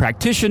 if you have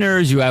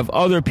practitioners, you have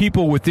other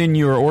people within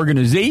your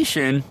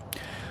organization,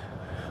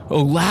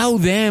 allow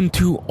them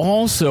to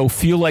also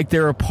feel like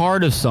they're a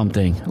part of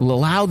something.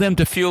 Allow them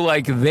to feel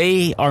like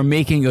they are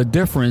making a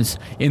difference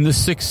in the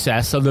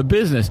success of the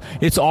business.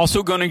 It's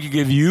also going to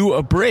give you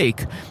a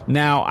break.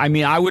 Now, I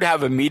mean, I would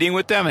have a meeting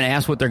with them and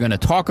ask what they're going to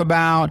talk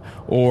about,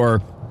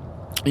 or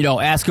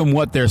ask them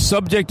what their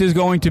subject is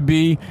going to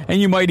be.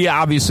 And you might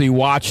obviously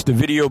watch the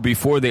video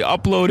before they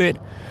upload it.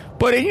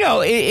 But,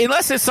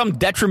 unless it's some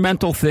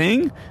detrimental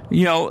thing,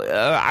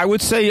 I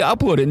would say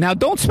upload it. Now,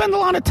 don't spend a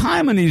lot of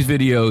time on these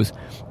videos.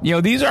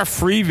 These are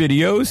free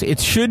videos. It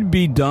should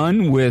be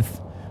done with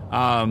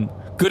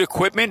good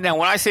equipment. Now,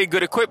 when I say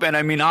good equipment,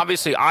 I mean,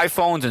 obviously,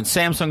 iPhones and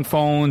Samsung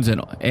phones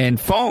and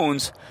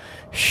phones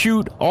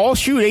shoot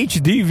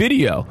HD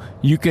video.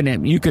 You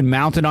can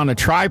mount it on a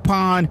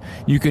tripod.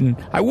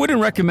 I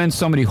wouldn't recommend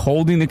somebody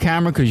holding the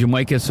camera because you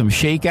might get some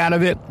shake out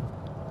of it.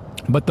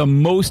 But the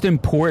most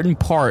important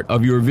part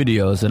of your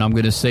videos, and I'm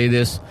going to say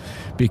this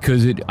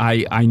because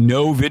I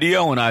know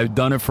video and I've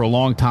done it for a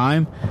long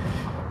time.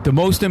 The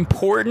most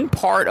important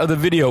part of the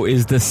video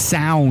is the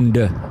sound,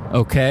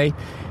 okay?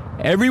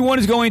 Everyone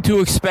is going to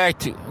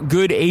expect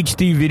good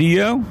HD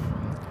video,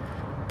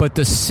 but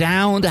the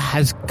sound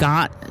has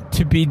got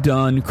to be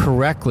done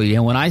correctly.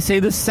 And when I say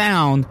the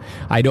sound,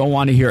 I don't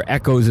want to hear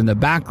echoes in the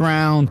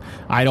background.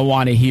 I don't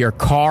want to hear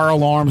car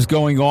alarms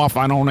going off.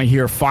 I don't want to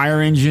hear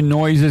fire engine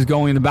noises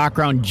going in the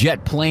background,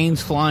 jet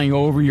planes flying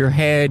over your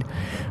head.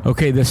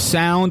 Okay, the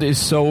sound is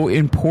so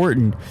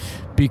important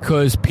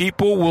because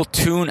people will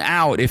tune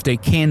out if they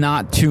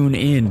cannot tune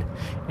in.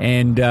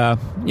 And,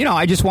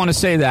 I just want to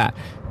say that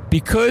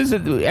because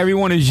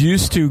everyone is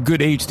used to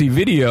good HD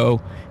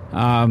video,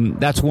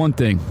 that's one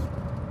thing.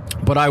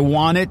 But I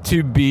want it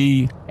to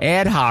be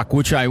ad hoc,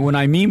 when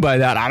I mean by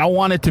that, I don't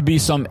want it to be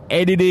some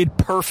edited,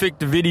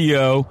 perfect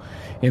video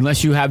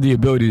unless you have the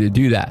ability to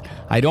do that.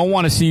 I don't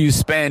want to see you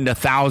spend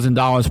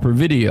 $1,000 per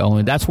video,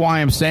 and that's why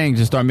I'm saying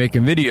to start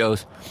making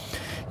videos.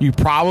 You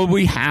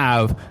probably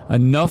have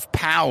enough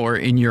power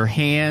in your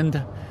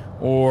hand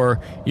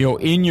or,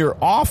 in your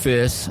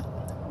office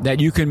that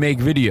you can make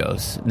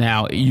videos.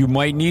 Now, you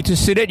might need to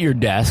sit at your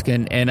desk,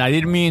 and I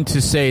didn't mean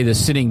to say the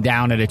sitting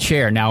down at a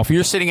chair. Now, if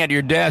you're sitting at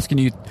your desk and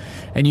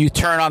you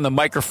turn on the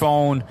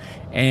microphone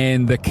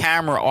and the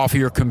camera off of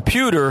your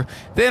computer,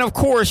 then of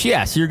course,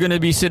 yes, you're going to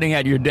be sitting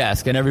at your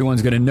desk, and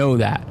everyone's going to know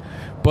that.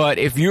 But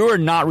if you're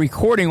not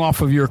recording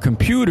off of your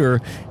computer,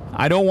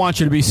 I don't want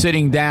you to be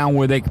sitting down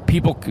where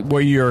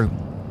where your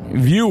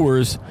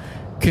viewers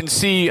can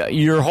see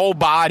your whole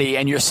body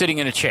and you're sitting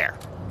in a chair.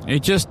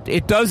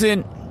 It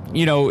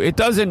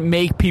doesn't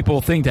make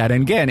people think that.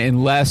 And again,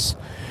 unless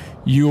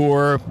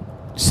you're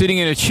sitting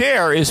in a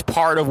chair is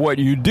part of what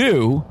you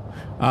do,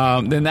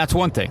 then that's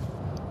one thing.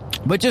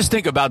 But just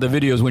think about the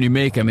videos when you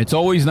make them. It's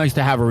always nice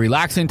to have a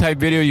relaxing type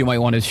video. You might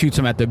want to shoot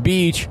some at the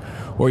beach,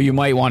 or you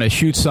might want to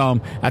shoot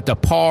some at the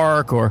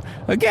park, or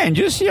again,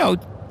 just,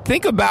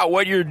 think about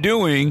what you're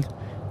doing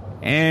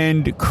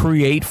and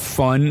create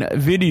fun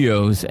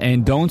videos,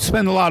 and don't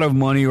spend a lot of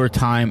money or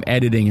time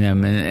editing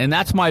them. And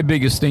that's my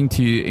biggest thing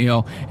to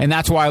you, and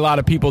that's why a lot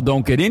of people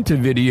don't get into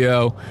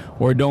video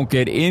or don't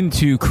get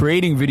into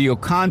creating video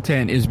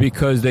content, is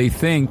because they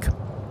think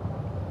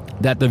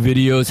that the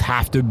videos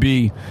have to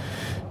be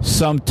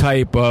some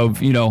type of,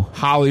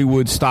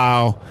 Hollywood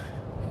style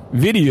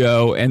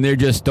video, and they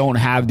just don't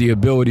have the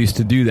abilities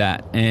to do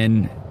that.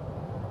 And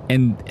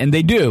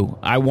they do.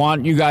 I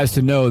want you guys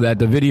to know that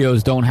the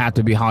videos don't have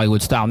to be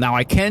Hollywood style. Now,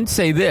 I can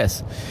say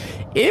this.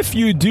 If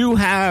you do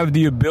have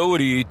the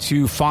ability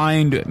to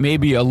find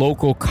maybe a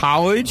local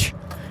college,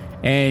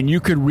 and you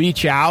could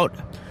reach out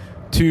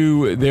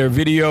to their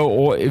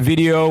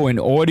video and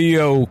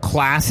audio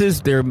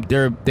classes,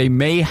 they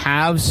may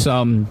have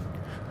some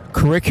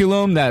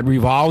curriculum that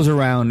revolves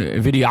around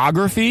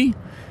videography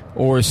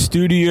or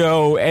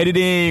studio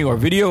editing or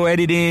video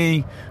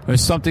editing or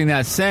something in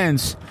that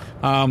sense.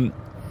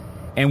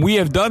 And we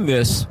have done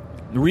this.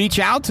 Reach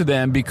out to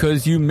them,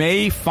 because you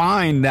may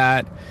find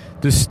that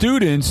the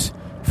students,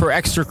 for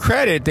extra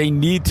credit, they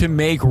need to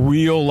make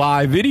real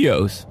live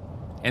videos.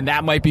 And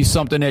that might be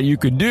something that you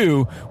could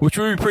do, which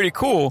would be pretty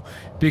cool,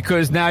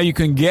 because now you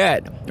can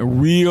get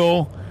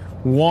real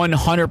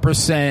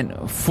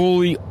 100%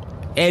 fully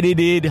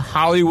edited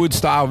Hollywood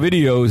style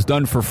videos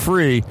done for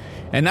free.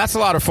 And that's a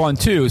lot of fun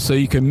too. So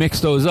you can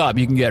mix those up.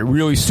 You can get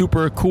really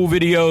super cool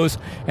videos,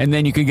 and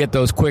then you can get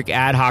those quick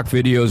ad hoc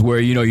videos where,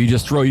 you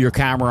just throw your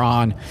camera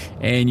on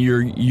and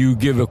you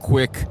give a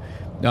quick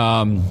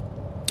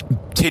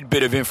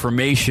tidbit of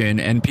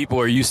information, and people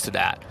are used to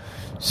that.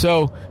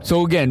 So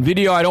again,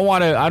 video, I don't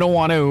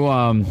want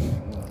to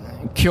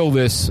kill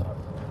this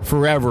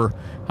forever.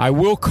 I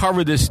will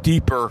cover this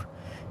deeper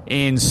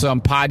in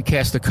some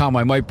podcasts to come.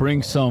 I might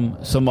bring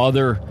some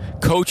other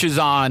coaches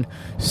on,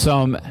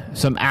 some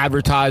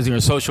advertising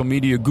or social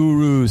media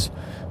gurus,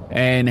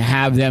 and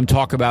have them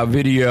talk about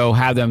video,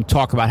 have them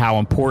talk about how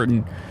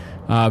important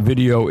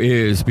video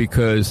is,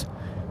 because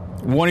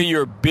one of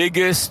your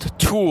biggest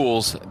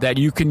tools that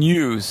you can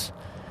use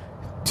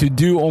to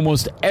do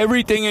almost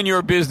everything in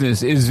your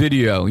business is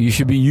video. You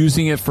should be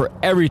using it for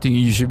everything.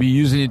 You should be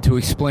using it to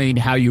explain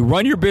how you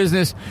run your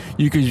business.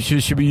 You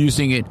should be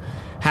using it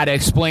how to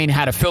explain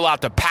how to fill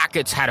out the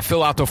packets, how to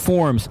fill out the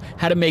forms,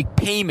 how to make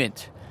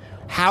payment,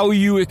 how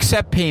you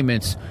accept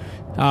payments,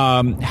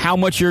 how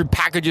much your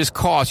packages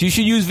cost. You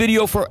should use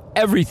video for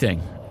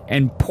everything,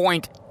 and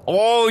point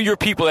all your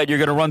people that you're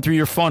going to run through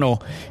your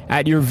funnel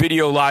at your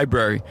video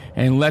library,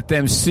 and let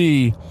them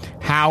see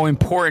how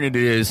important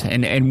it is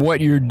and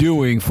what you're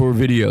doing for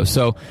video.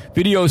 So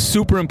video is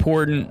super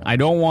important. I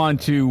don't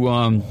want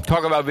to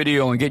talk about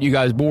video and get you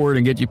guys bored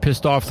and get you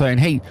pissed off saying,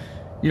 hey,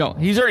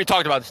 he's already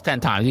talked about this 10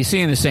 times. He's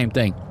seeing the same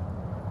thing.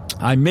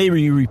 I may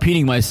be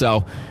repeating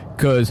myself,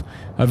 because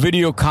a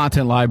video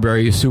content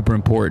library is super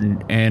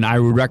important, and I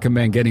would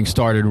recommend getting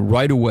started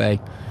right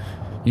away.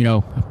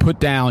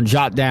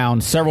 Jot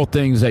down several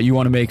things that you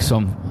want to make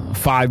some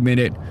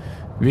 5-minute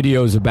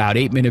videos about,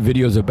 8-minute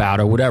videos about,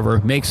 or whatever.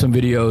 Make some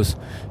videos,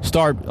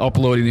 start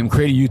uploading them,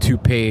 create a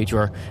YouTube page,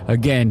 or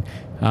again,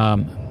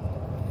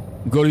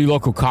 go to your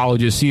local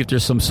colleges, see if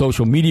there's some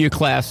social media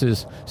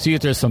classes, see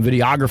if there's some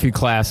videography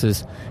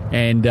classes,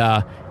 and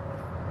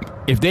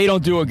if they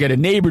don't do it, get a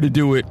neighbor to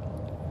do it,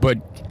 but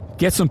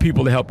get some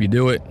people to help you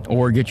do it,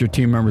 or get your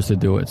team members to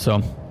do it.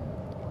 So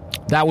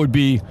that would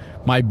be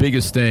my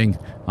biggest thing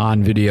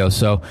on video.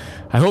 So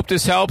I hope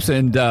this helps,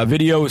 and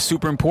video is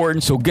super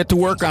important, so get to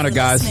work on it,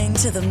 guys. Listening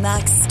to the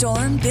Max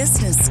Storm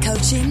Business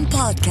Coaching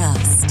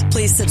Podcast.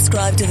 Please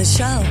subscribe to the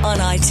show on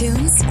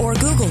iTunes or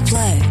Google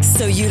Play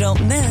so you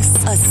don't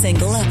miss a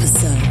single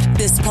episode.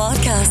 This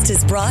podcast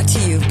is brought to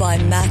you by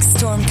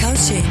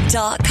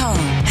MaxStormCoaching.com.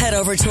 Head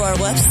over to our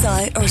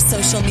website or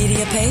social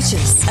media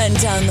pages and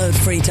download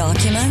free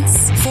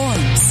documents,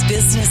 forms,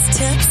 business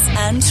tips,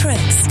 and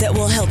tricks that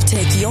will help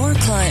take your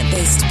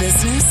client-based business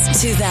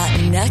to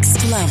that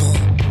next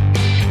level.